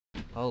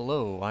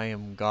Hello, I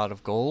am God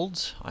of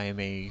Gold. I am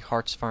a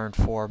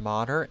Part-4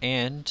 modder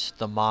and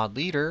the mod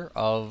leader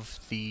of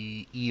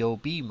the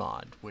EOB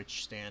mod,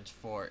 which stands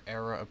for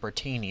Era of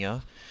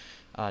Britannia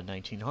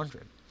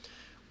 1900.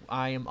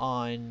 I am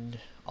on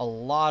a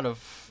lot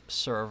of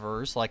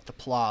servers like the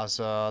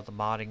Plaza, the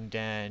Modding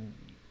Den,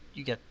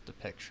 you get the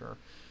picture.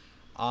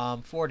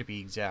 Four to be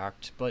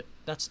exact, but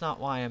that's not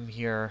why I'm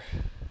here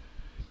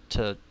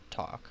to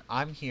talk.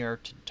 I'm here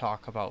to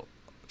talk about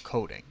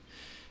coding.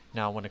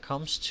 Now, when it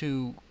comes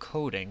to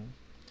coding,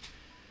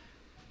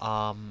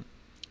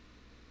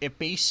 it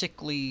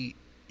basically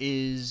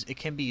it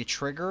can be a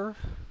trigger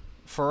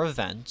for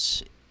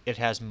events. It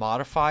has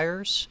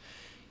modifiers.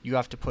 You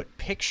have to put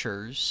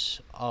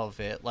pictures of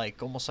it,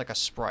 like almost like a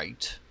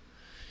sprite.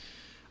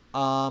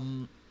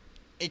 Some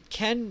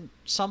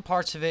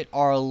parts of it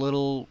are a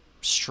little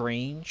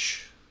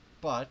strange,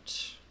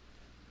 but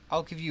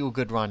I'll give you a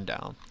good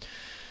rundown.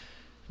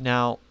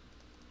 Now,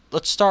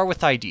 let's start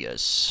with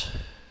ideas.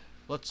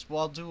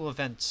 I'll do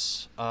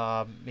events,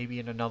 maybe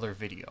in another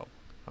video,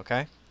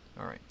 okay?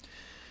 Alright.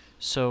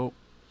 So,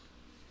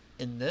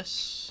 in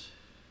this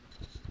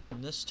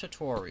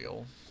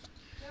tutorial,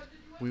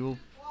 we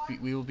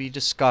will be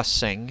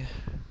discussing,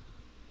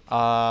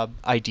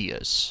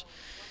 ideas.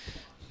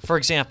 For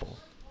example,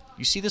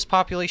 you see this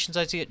populations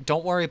idea?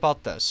 Don't worry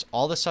about this.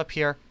 All this up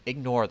here,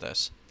 ignore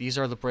this. These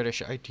are the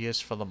British ideas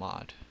for the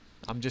mod.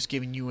 I'm just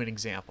giving you an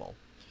example.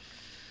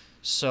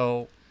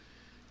 So,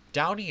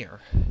 down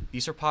here,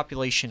 these are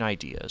population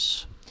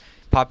ideas.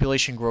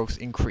 Population growth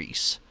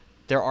increase.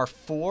 There are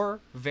 4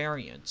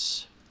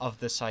 variants of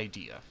this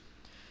idea.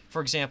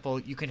 For example,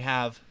 you can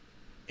have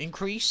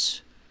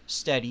increase,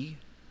 steady,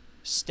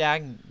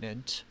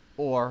 stagnant,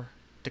 or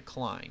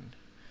decline.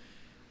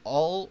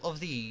 All of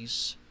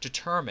these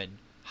determine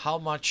how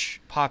much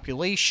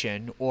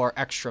population or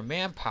extra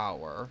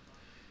manpower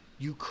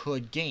you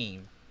could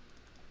gain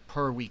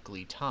per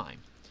weekly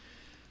time.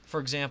 For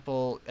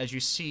example, as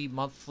you see,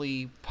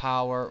 monthly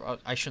power,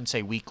 I shouldn't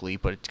say weekly,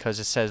 but because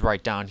it says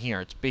right down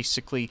here, it's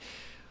basically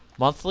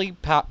monthly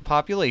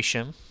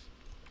population.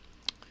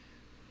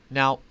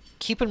 Now,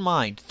 keep in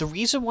mind, the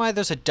reason why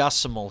there's a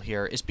decimal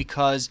here is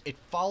because it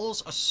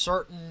follows a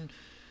certain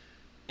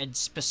and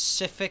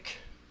specific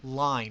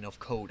line of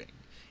coding.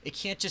 It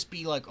can't just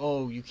be like,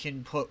 oh, you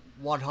can put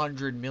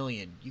 100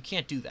 million. You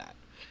can't do that.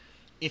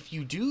 If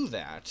you do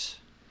that,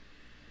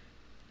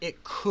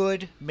 it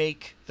could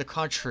make the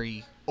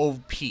country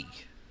OP.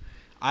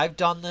 I've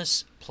done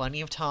this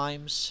plenty of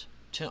times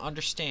to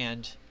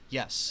understand,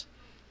 yes,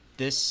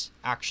 this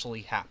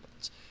actually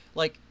happens.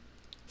 Like,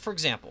 for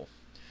example,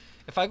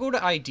 if I go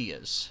to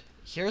ideas,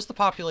 here's the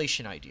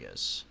population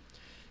ideas.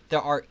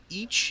 There are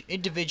each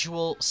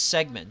individual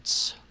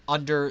segments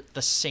under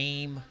the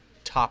same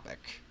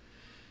topic.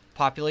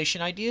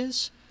 Population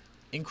ideas,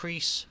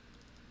 increase,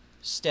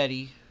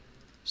 steady,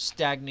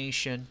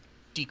 stagnation,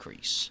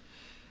 decrease.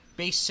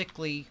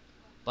 Basically,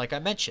 like I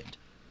mentioned,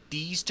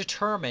 these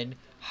determine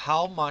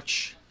how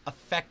much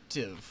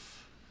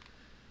effective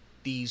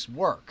these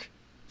work.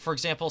 For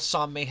example,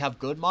 some may have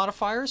good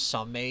modifiers,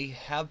 some may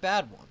have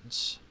bad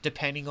ones,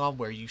 depending on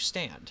where you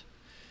stand.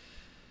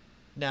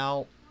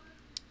 Now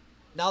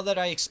that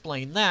I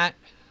explained that,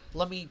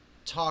 let me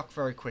talk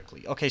very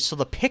quickly. Okay, so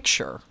the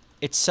picture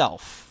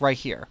itself, right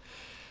here.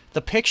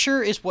 The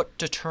picture is what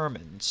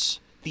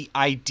determines the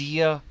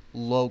idea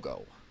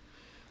logo.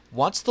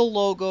 Once the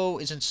logo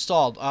is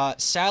installed,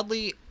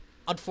 sadly,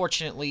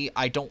 unfortunately,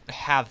 I don't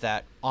have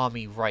that on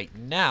me right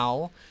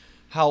now.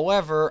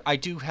 However, I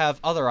do have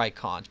other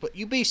icons. But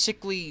you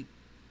basically,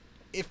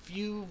 if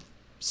you've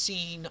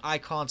seen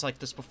icons like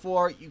this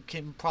before, you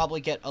can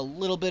probably get a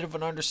little bit of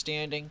an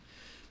understanding.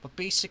 But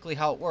basically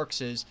how it works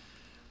is,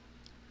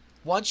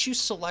 once you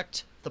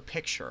select the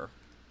picture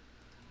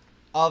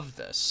of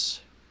this,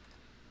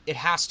 it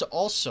has to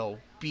also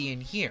be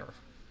in here.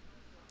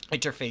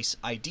 Interface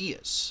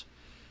ideas.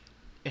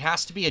 It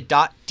has to be a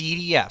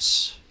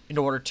 .dds in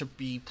order to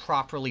be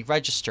properly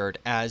registered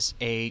as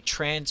a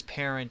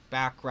transparent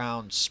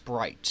background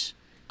sprite,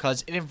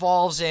 because it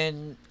involves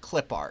in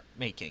clip art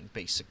making,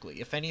 basically.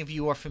 If any of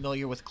you are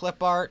familiar with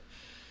clip art,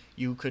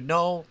 you could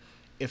know.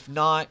 If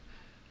not,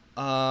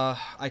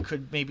 I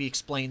could maybe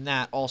explain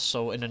that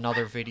also in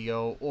another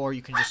video, or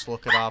you can just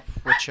look it up,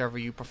 whichever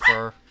you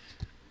prefer.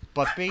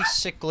 But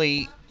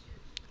basically,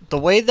 the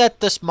way that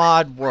this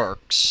mod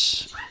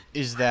works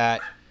is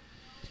that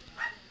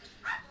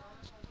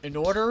in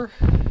order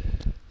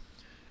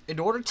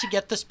to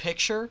get this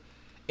picture,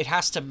 it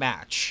has to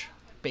match,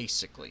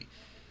 basically.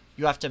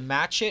 You have to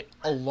match it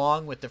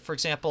along with it. For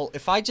example,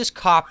 if I just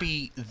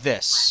copy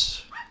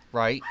this,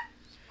 right?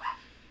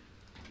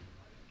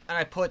 And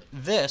I put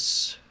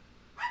this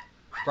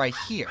right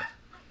here.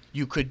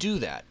 You could do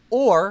that.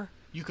 Or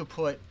you could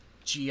put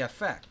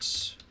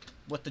GFX.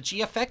 What the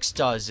GFX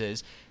does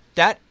is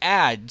that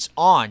adds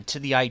on to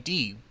the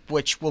ID,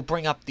 which will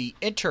bring up the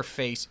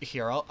interface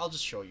here. I'll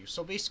just show you.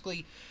 So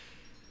basically,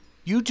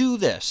 you do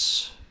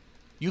this.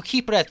 You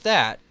keep it at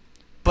that,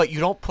 but you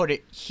don't put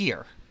it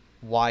here.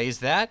 Why is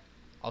that?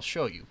 I'll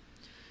show you.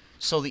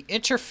 So the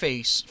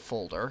interface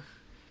folder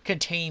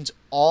contains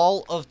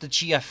all of the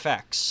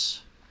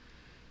GFX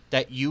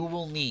that you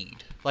will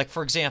need. Like,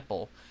 for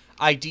example,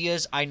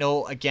 ideas, I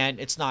know, again,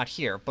 it's not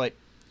here, but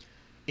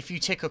if you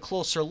take a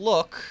closer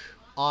look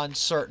on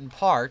certain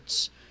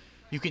parts,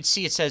 you can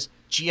see it says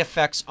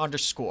GFX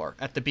underscore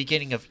at the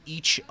beginning of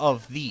each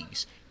of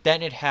these.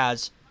 Then it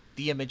has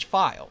the image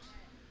file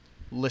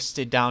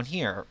listed down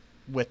here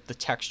with the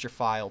texture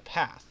file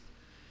path.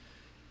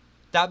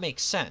 That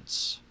makes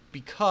sense,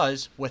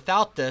 because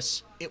without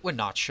this, it would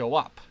not show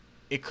up.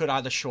 It could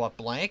either show up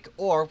blank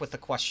or with a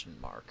question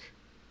mark.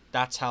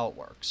 That's how it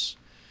works.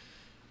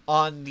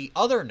 On the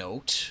other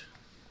note,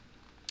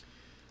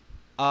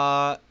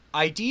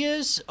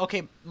 ideas,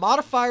 okay,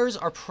 modifiers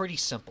are pretty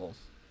simple.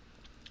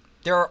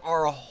 There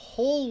are a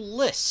whole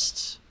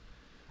list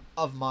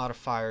of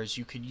modifiers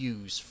you can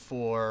use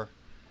for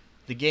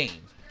the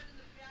game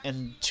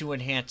and to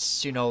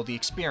enhance, the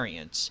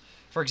experience.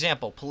 For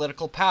example,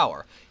 political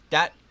power.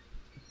 That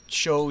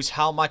shows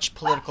how much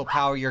political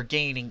power you're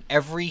gaining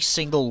every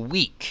single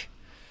week.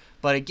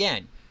 But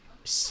again,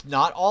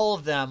 not all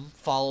of them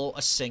follow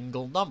a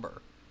single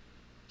number.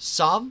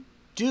 Some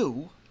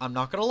do, I'm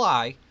not going to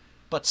lie,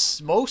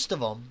 but most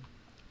of them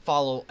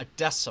follow a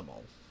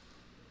decimal.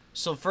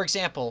 So, for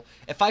example,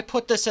 if I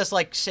put this as,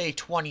 like, say,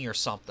 20 or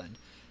something,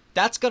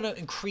 that's going to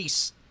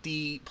increase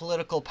the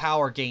political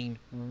power gain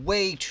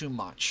way too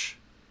much.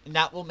 And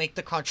that will make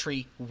the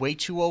country way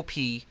too OP,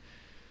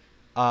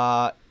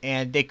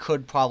 and they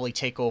could probably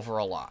take over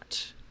a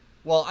lot.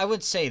 Well, I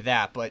wouldn't say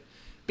that, but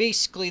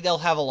basically they'll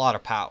have a lot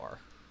of power.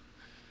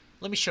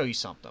 Let me show you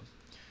something.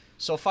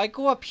 So if I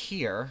go up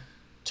here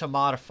to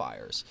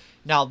modifiers,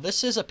 now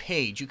this is a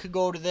page. You could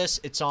go to this.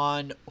 It's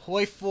on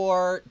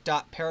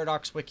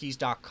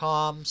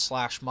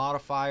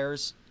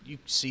hoi4.paradoxwikis.com/modifiers. You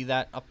see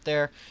that up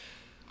there.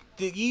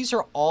 These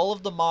are all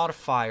of the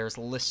modifiers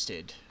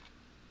listed.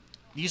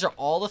 These are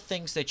all the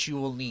things that you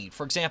will need.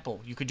 For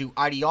example, you could do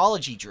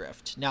ideology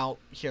drift. Now,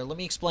 here, let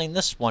me explain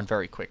this one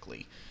very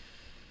quickly.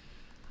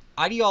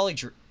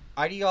 Ideology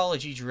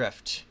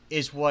drift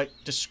is what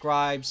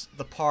describes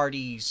the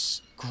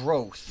party's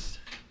growth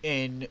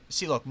in,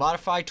 see, look,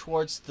 modified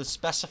towards the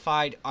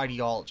specified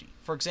ideology.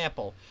 For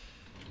example,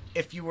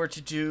 if you were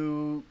to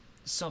do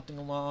something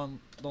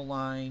along the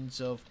lines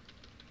of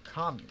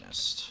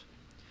communist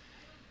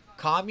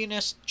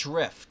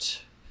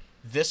drift,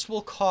 this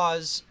will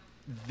cause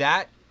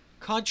that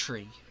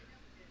country,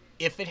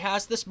 if it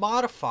has this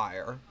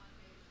modifier,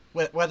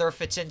 whether if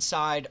it's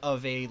inside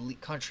of a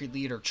country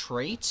leader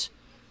trait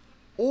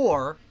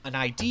or an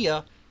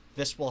idea,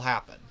 this will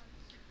happen.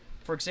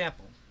 For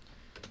example,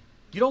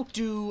 you don't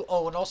do,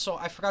 oh, and also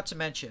I forgot to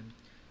mention,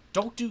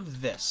 don't do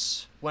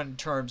this when in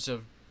terms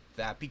of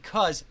that,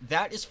 because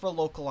that is for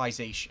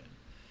localization.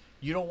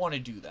 You don't want to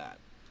do that.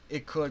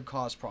 It could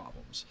cause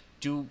problems.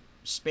 Do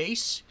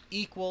space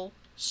equal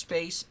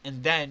space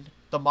and then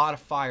the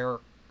modifier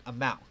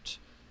amount.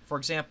 For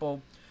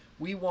example,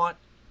 we want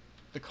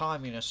the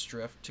communist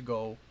drift to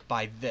go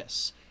by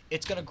this.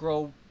 It's going to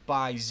grow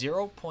by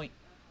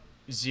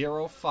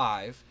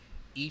 0.05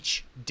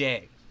 each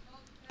day,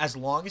 as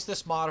long as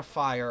this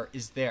modifier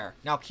is there.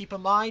 Now keep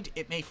in mind,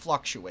 it may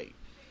fluctuate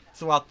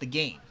throughout the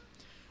game.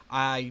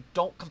 I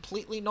don't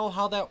completely know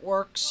how that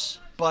works,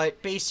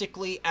 but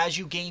basically as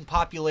you gain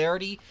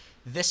popularity,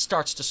 this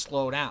starts to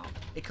slow down.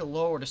 It could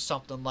lower to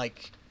something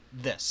like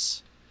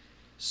this.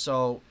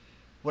 So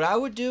what I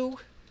would do,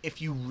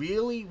 if you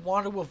really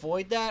want to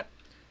avoid that,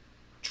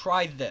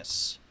 try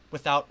this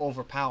without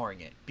overpowering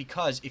it.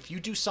 Because if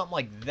you do something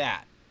like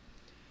that,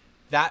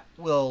 that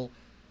will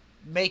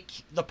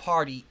make the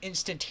party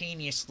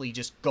instantaneously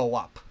just go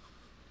up.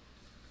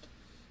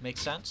 Make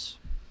sense?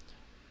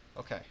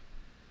 Okay.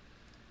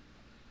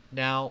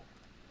 Now,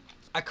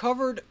 I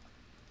covered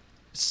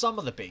some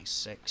of the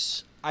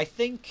basics. I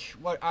think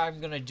what I'm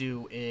going to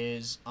do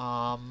is,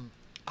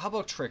 how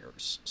about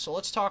triggers? So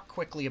let's talk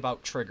quickly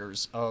about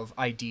triggers of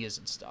ideas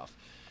and stuff.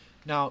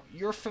 Now,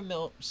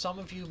 some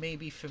of you may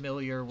be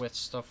familiar with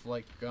stuff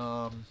like,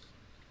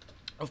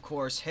 of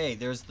course, hey,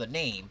 there's the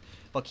name.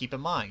 But keep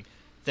in mind,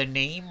 the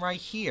name right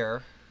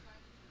here,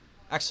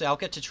 actually, I'll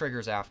get to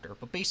triggers after.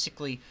 But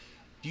basically,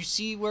 do you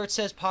see where it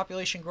says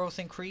population growth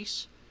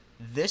increase?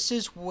 This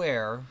is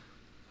where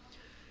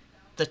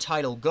the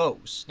title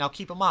goes. Now,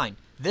 keep in mind,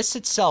 this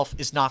itself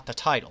is not the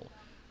title.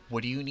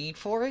 What do you need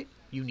for it?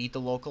 You need the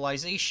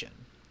localization.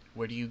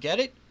 Where do you get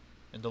it?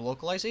 In the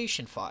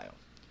localization file.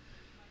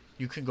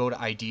 You can go to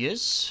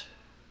ideas,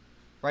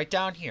 right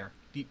down here.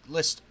 You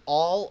list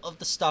all of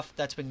the stuff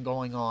that's been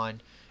going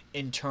on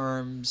in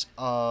terms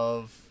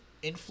of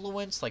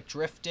influence, like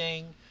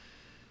drifting,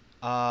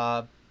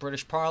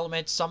 British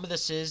Parliament. Some of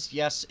this is,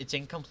 yes, it's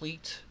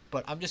incomplete,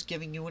 but I'm just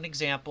giving you an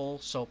example,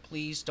 so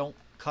please don't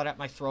cut at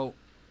my throat,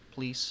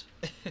 please.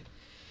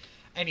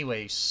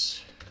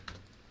 Anyways,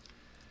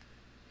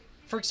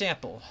 for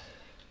example,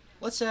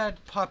 let's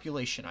add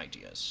population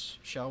ideas,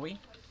 shall we?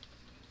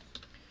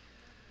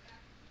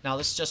 Now,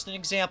 this is just an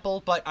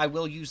example, but I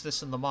will use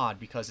this in the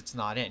mod because it's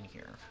not in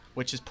here,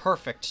 which is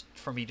perfect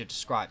for me to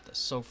describe this.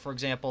 So, for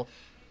example,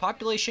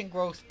 Population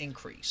growth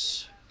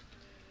increase.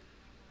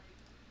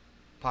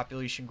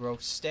 Population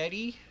growth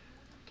steady.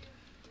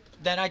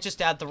 Then I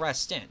just add the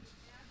rest in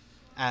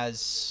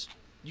as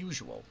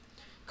usual.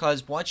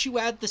 Because once you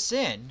add this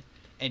in,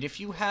 and if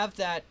you have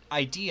that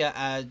idea,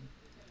 add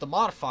the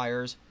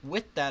modifiers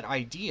with that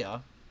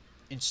idea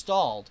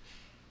installed,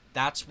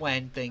 that's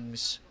when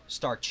things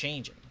start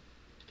changing.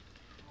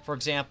 For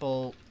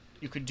example,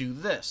 you could do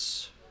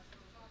this.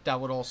 That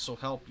would also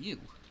help you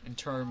in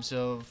terms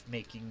of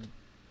making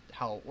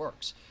how it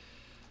works.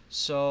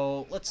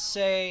 So let's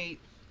say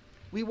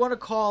we want to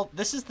call,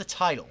 this is the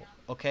title,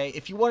 okay?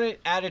 If you want to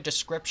add a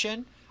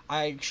description,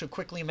 I should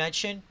quickly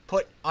mention,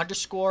 put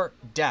underscore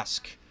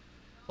desk.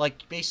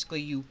 Like basically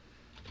you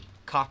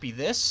copy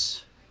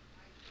this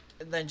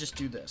and then just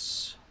do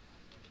this.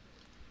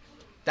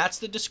 That's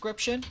the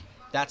description,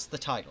 that's the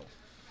title.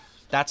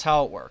 That's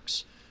how it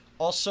works.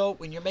 Also,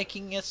 when you're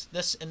making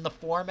this in the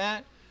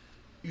format,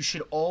 you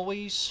should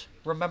always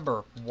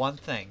remember one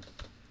thing.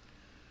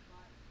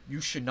 You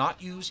should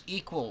not use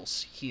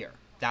equals here.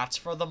 That's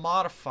for the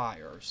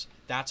modifiers.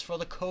 That's for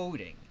the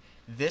coding.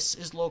 This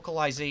is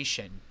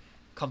localization.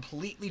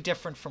 Completely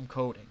different from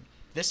coding.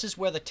 This is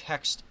where the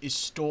text is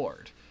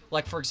stored.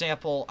 Like, for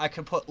example, I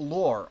could put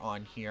lore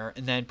on here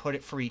and then put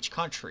it for each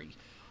country.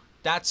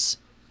 That's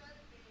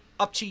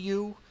up to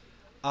you.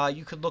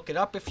 You could look it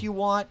up if you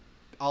want.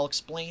 I'll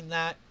explain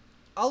that.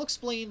 I'll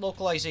explain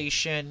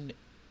localization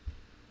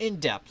in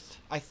depth,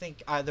 I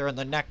think either in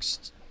the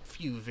next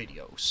few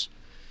videos.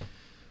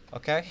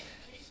 Okay?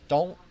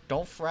 Don't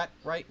fret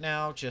right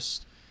now,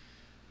 just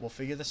we'll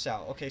figure this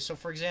out. Okay, so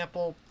for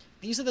example,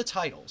 these are the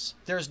titles.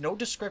 There's no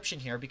description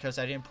here because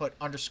I didn't put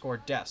underscore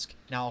desk.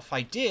 Now if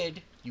I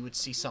did, you would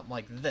see something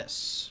like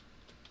this.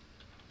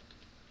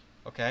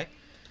 Okay?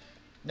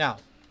 Now,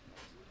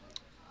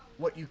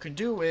 what you can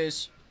do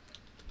is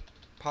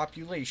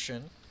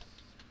population,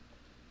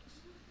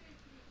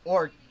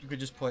 or you could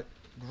just put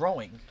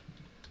growing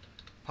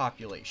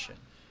population.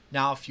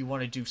 Now if you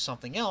want to do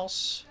something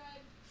else,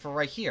 for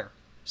right here,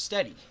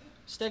 steady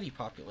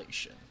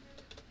population,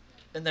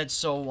 and then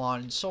so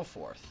on and so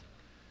forth.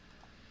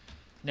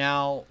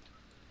 Now,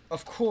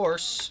 of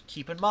course,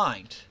 keep in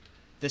mind,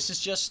 this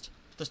is just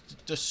the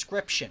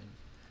description.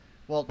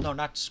 Well, no,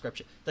 not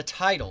description. The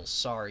titles,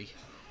 sorry.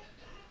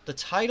 The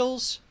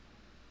titles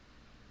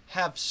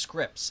have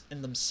scripts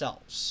in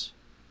themselves.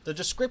 The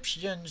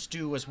descriptions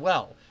do as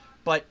well,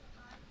 but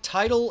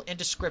title and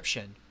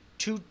description,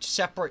 two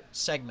separate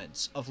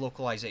segments of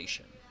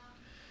localization.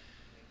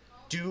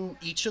 Do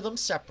each of them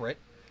separate.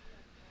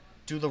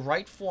 Do the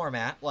right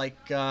format,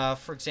 like,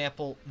 for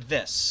example,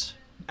 this.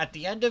 At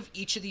the end of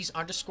each of these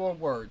underscore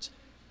words,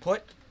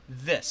 put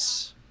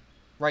this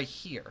right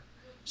here.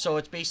 So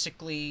it's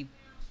basically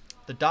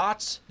the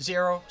dots,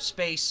 0,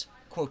 space,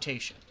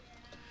 quotation.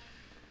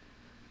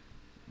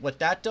 What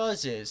that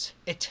does is,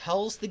 it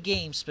tells the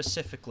game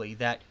specifically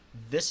that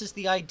this is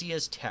the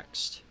idea's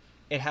text.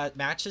 It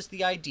matches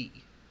the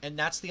ID, and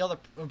that's the other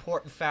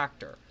important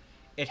factor.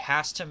 It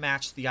has to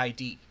match the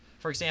ID.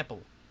 For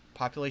example,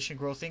 population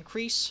growth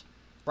increase,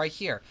 right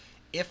here.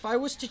 If I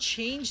was to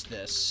change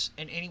this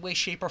in any way,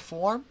 shape, or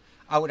form,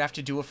 I would have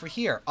to do it for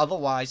here.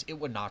 Otherwise, it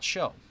would not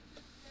show.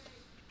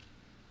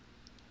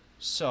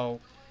 So,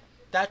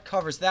 that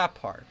covers that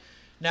part.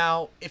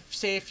 Now,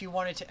 if you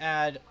wanted to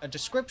add a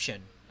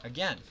description,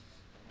 again,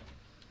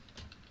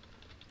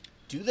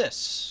 do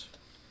this.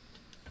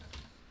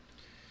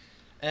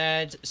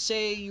 And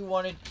say you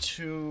wanted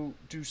to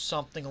do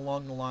something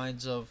along the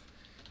lines of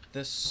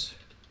this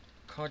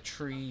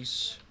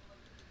country's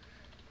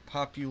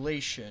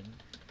population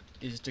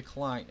is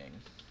declining.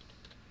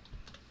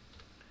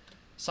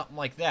 Something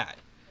like that.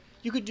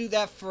 You could do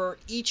that for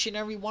each and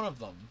every one of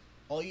them.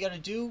 All you gotta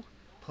do,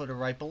 put it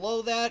right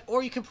below that,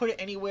 or you can put it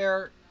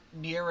anywhere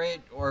near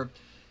it, or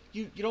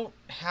you don't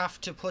have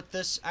to put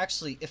this.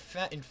 Actually,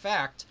 in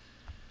fact,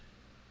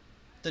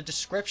 the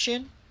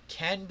description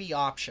can be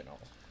optional.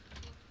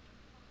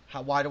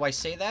 Why do I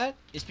say that?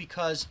 Is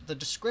because the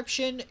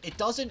description, it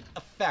doesn't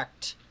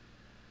affect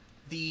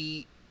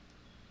the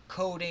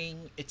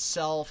coding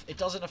itself. It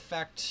doesn't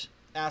affect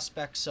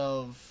aspects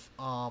of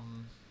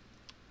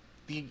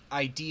the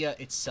idea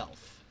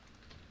itself,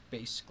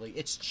 basically.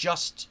 It's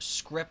just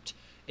script.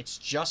 It's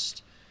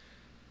just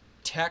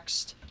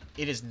text.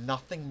 It is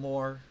nothing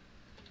more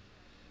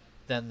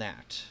than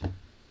that.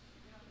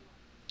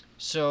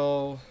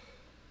 So,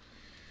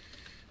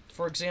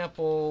 for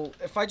example,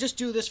 if I just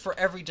do this for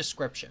every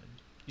description,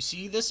 you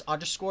see this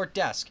underscore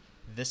desk,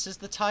 this is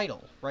the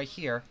title right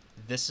here,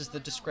 this is the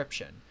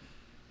description,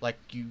 like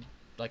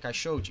I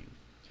showed you.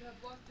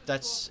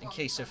 That's in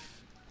case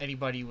if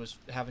anybody was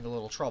having a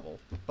little trouble.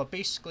 But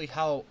basically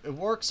how it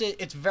works,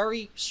 it's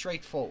very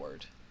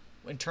straightforward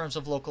in terms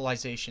of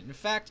localization. In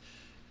fact,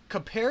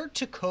 compared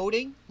to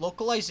coding,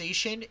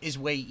 localization is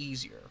way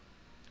easier.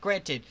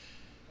 Granted,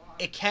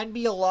 it can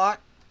be a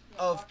lot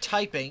of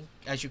typing.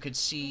 As you can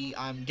see,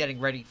 I'm getting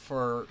ready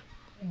for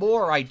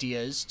more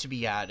ideas to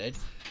be added.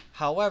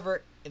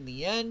 However, in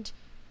the end,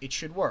 it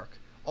should work.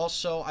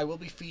 Also, I will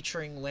be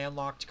featuring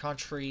landlocked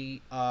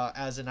country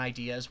as an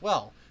idea as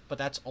well, but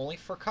that's only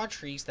for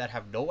countries that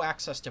have no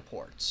access to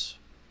ports.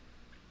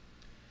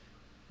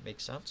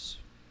 Makes sense?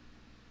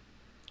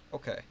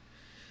 Okay.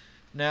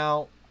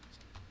 Now,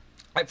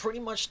 I pretty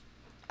much,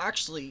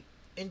 actually,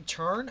 in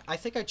turn, I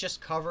think I just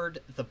covered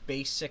the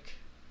basic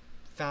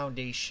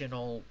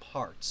foundational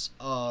parts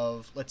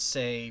of, let's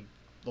say,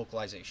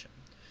 localization.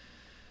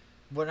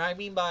 What I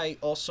mean by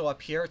also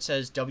up here, it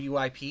says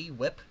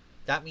WIP,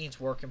 that means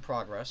work in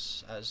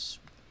progress, as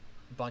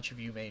a bunch of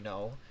you may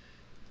know,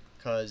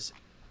 because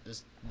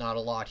there's not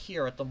a lot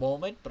here at the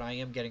moment, but I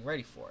am getting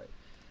ready for it.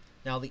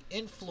 Now, the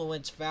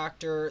influence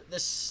factor,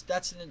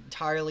 that's an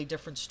entirely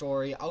different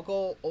story. I'll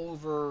go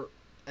over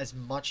as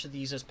much of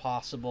these as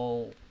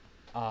possible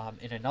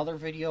in another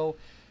video,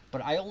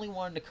 but I only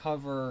wanted to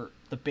cover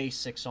the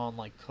basics on,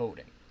 like,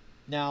 coding.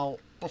 Now,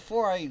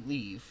 before I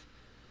leave,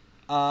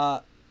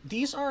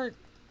 these aren't,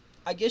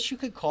 I guess you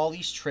could call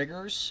these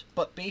triggers,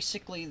 but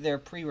basically they're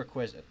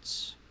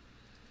prerequisites.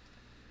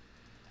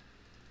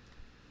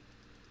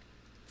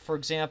 For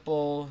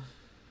example,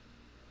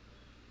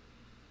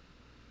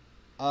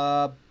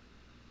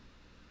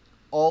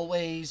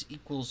 always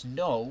equals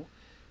no.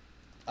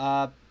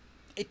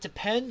 It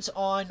depends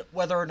on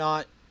whether or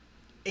not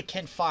it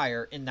can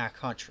fire in that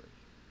country.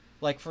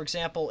 Like, for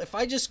example, if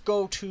I just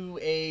go to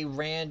a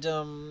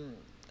random,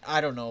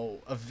 I don't know,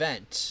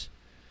 event.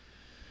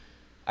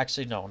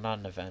 Actually, no, not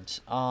an event.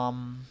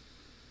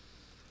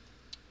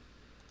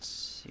 Let's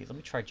see, let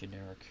me try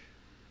generic.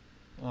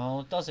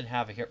 Well, it doesn't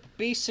have it here. But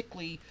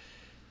basically,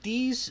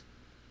 these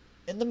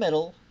in the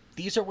middle,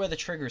 these are where the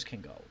triggers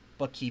can go.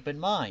 But keep in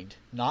mind,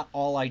 not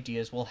all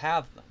ideas will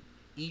have them.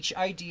 Each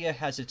idea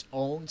has its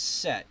own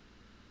set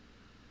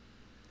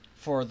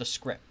for the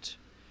script.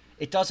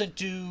 It doesn't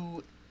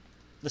do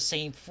the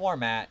same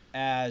format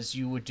as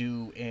you would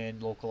do in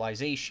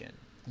localization.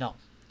 No.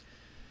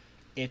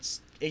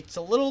 It's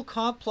a little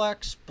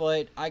complex,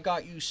 but I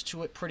got used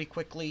to it pretty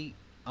quickly.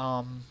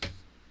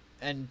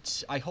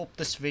 And I hope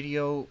this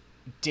video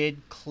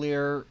did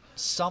clear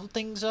some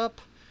things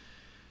up.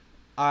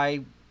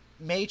 I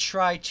may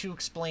try to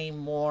explain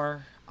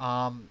more.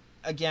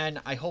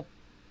 Again, I hope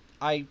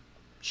I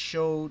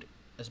showed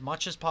as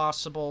much as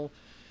possible.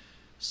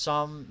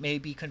 Some may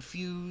be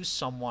confused,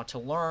 some want to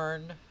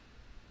learn.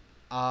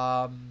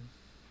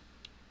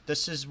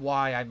 This is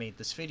why I made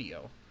this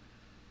video.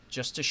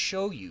 Just to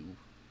show you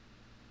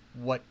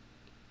what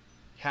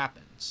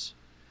happens.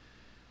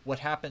 What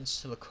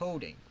happens to the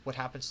coding, what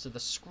happens to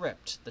the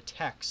script, the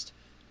text,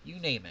 you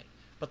name it.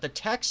 But the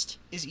text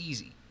is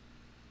easy.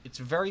 It's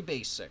very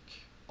basic.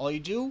 All you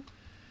do,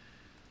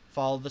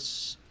 follow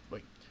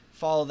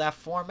that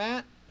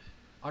format,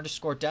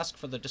 _desk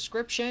for the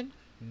description,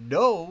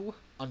 no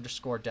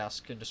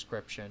 _desk in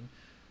description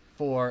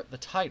for the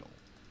title.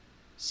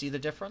 See the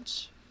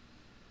difference?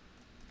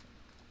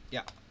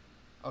 Yeah.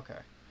 Okay.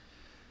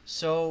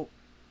 So,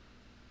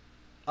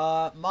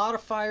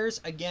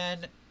 modifiers,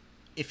 again,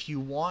 if you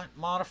want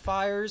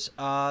modifiers,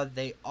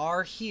 they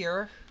are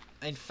here.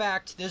 In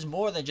fact, there's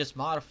more than just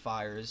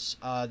modifiers.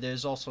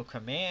 There's also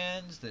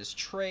commands, there's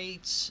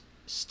traits,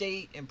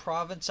 state and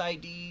province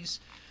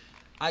IDs.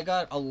 I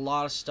got a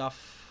lot of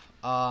stuff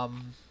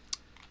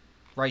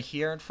right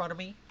here in front of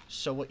me.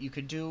 So what you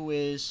could do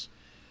is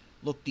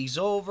look these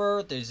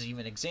over. There's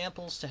even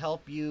examples to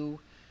help you.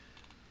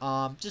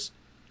 Just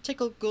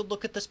take a good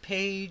look at this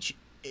page.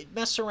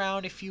 Mess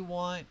around if you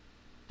want.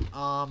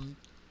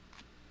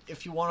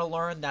 If you want to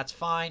learn, that's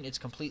fine. It's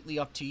completely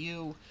up to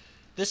you.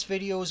 This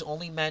video is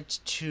only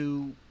meant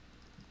to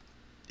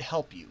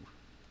help you.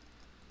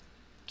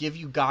 Give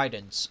you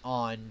guidance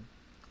on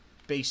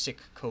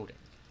basic coding.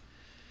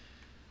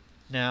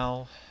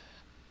 Now,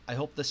 I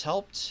hope this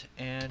helped,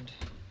 and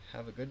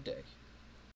have a good day.